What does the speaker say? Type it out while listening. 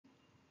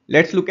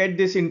Let's look at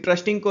this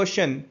interesting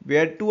question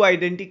where two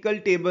identical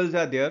tables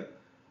are there.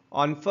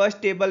 On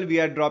first table we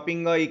are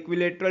dropping a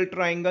equilateral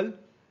triangle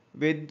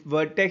with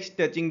vertex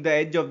touching the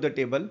edge of the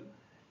table,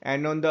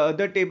 and on the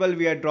other table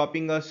we are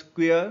dropping a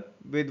square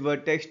with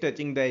vertex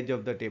touching the edge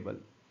of the table.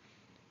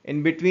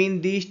 In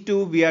between these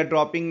two we are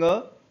dropping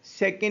a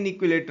second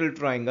equilateral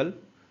triangle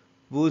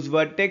whose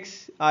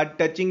vertex are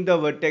touching the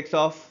vertex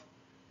of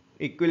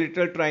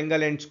equilateral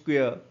triangle and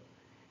square,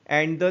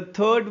 and the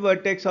third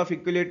vertex of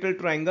equilateral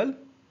triangle,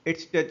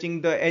 it's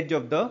touching the edge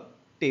of the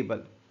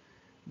table.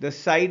 The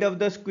side of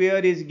the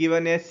square is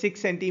given as 6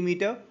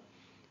 centimeter,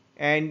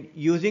 and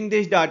using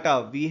this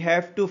data we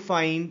have to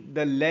find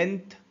the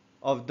length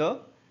of the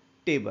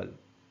table.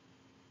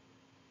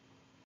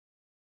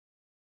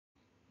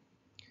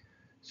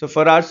 So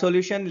for our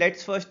solution,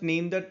 let's first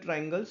name the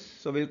triangles.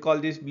 So we'll call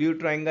this blue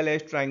triangle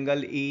as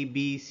triangle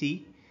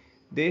ABC.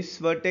 This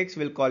vertex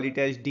we'll call it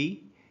as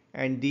D,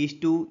 and these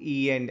two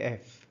E and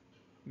F.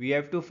 We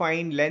have to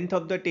find length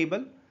of the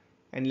table,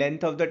 and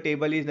length of the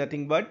table is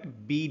nothing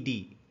but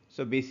BD.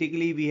 So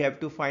basically we have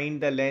to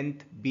find the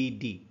length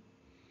BD.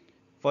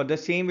 For the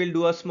same we'll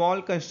do a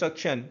small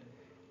construction.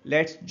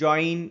 Let's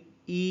join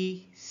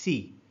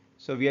EC.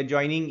 So we are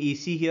joining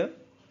EC here,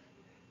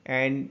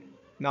 and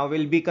now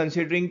we'll be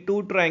considering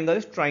two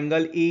triangles,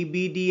 triangle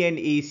ABD and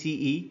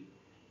ACE.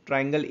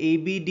 Triangle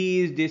ABD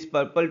is this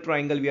purple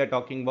triangle we are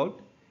talking about,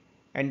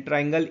 and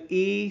triangle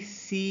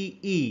ACE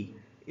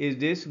is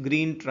this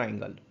green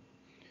triangle.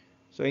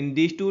 So in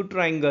these two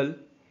triangles,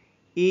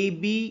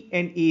 AB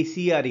and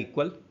AC are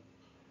equal.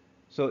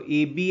 So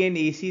AB and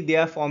AC, they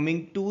are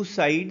forming two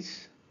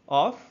sides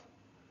of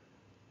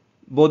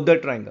both the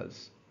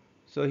triangles.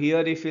 So here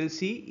if you'll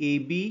see,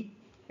 AB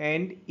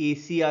and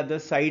AC are the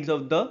sides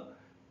of the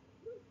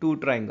two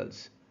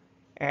triangles,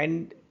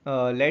 and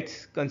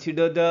let's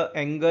consider the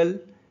angle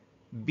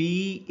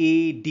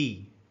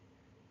BAD.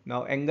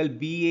 Now angle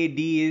BAD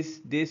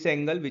is this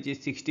angle which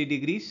is 60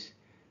 degrees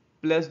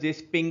plus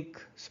this pink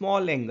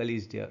small angle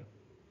is there.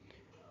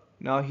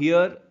 Now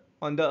here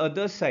on the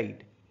other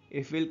side,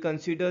 if we'll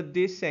consider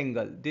this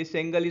angle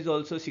is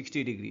also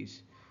 60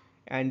 degrees,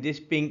 and this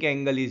pink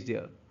angle is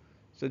there.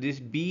 So this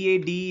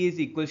BAD is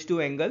equals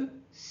to angle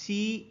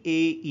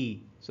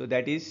CAE. So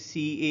that is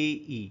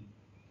CAE.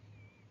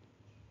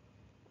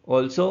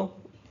 Also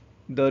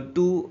the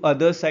two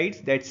other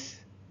sides, that's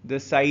the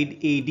side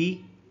AD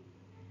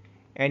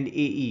and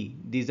AE,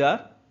 these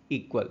are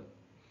equal.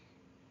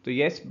 So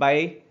yes,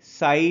 by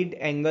side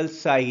angle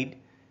side,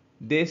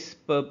 this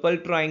purple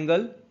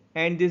triangle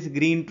and this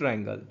green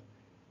triangle,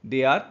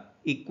 they are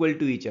equal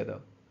to each other.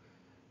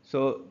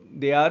 So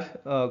they are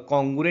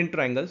congruent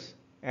triangles,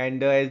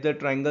 and as the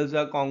triangles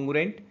are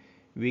congruent,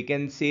 we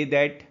can say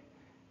that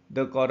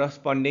the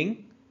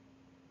corresponding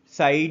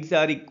sides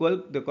are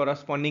equal, the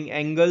corresponding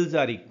angles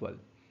are equal.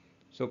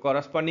 So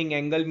corresponding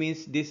angle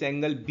means this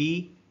angle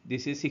B,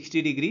 this is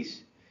 60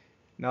 degrees.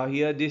 Now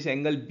here this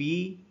angle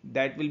B,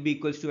 that will be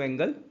equals to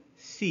angle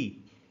C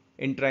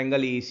in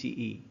triangle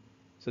ACE.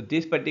 So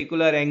this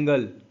particular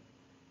angle,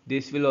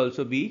 this will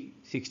also be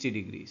 60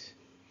 degrees.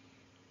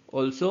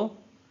 Also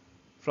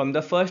from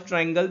the first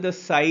triangle, the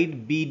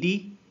side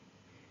BD,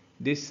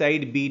 this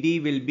side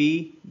BD will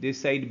be this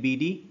side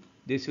BD,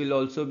 this will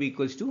also be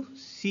equals to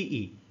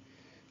CE.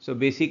 So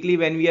basically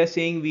when we are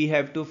saying we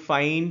have to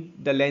find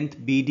the length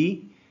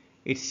BD,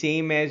 it's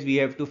same as we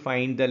have to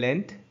find the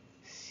length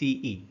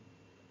CE.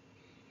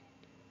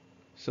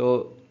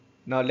 So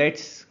now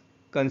let's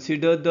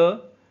consider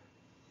the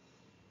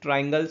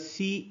triangle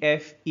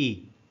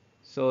CFE.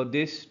 So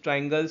this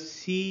triangle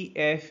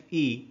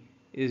CFE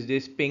is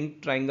this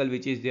pink triangle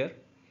which is there.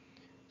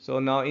 So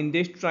now in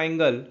this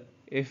triangle,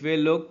 if we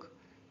look,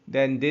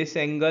 then this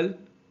angle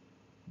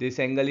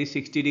is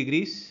 60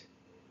 degrees.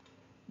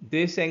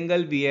 This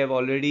angle we have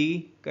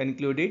already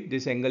concluded,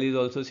 this angle is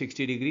also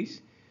 60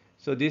 degrees.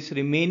 So this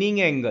remaining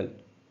angle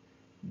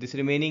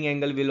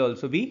will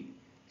also be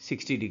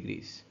 60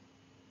 degrees.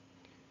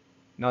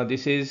 Now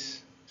this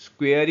is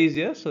square is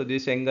here, so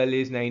this angle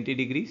is 90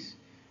 degrees.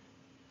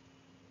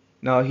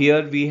 Now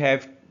here we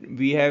have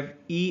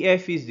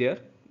EF is there.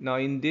 Now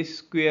in this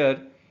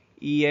square,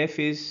 EF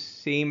is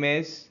same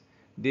as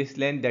this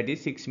length, that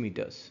is 6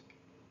 meters.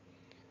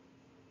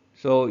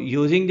 So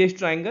using this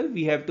triangle,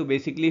 we have to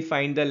basically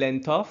find the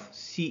length of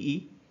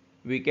CE.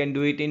 We can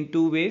do it in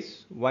two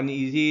ways. One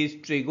easy is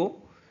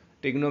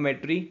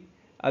trigonometry.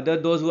 Other,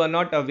 those who are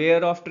not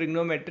aware of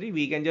trigonometry,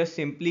 we can just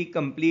simply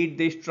complete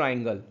this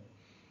triangle.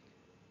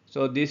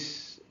 So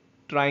this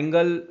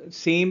triangle,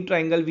 same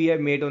triangle we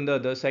have made on the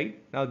other side.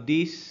 Now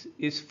this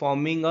is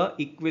forming a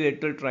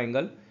equilateral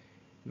triangle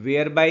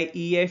whereby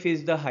EF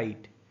is the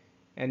height,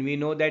 and we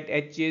know that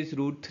H is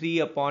root 3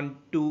 upon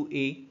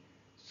 2A.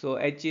 So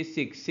H is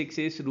 6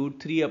 is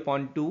root 3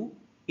 upon 2,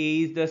 A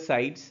is the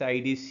side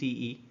is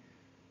CE.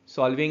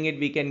 Solving it,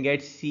 we can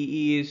get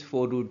CE is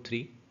 4 root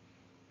 3,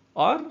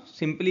 or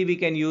simply we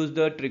can use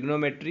the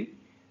trigonometry.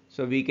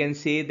 So we can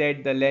say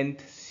that the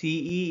length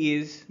CE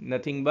is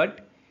nothing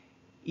but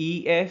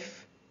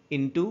EF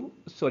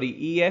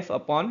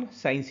upon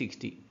sine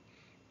 60.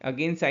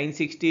 Again sin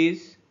 60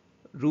 is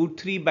root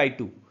 3 by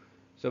 2.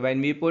 So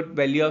when we put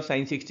value of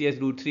sin 60 as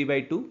root 3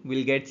 by 2,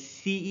 we'll get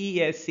CE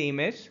as same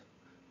as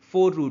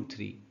 4 root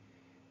 3.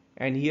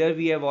 And here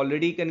we have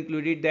already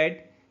concluded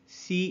that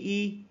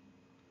CE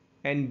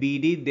and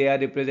BD, they are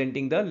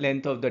representing the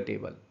length of the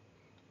table.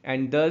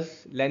 And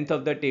thus length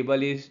of the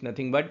table is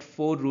nothing but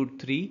 4 root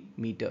 3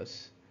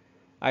 meters.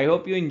 I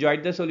hope you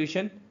enjoyed the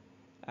solution.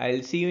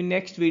 I'll see you in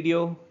next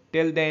video.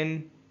 Till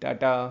then,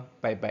 tata,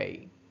 bye bye.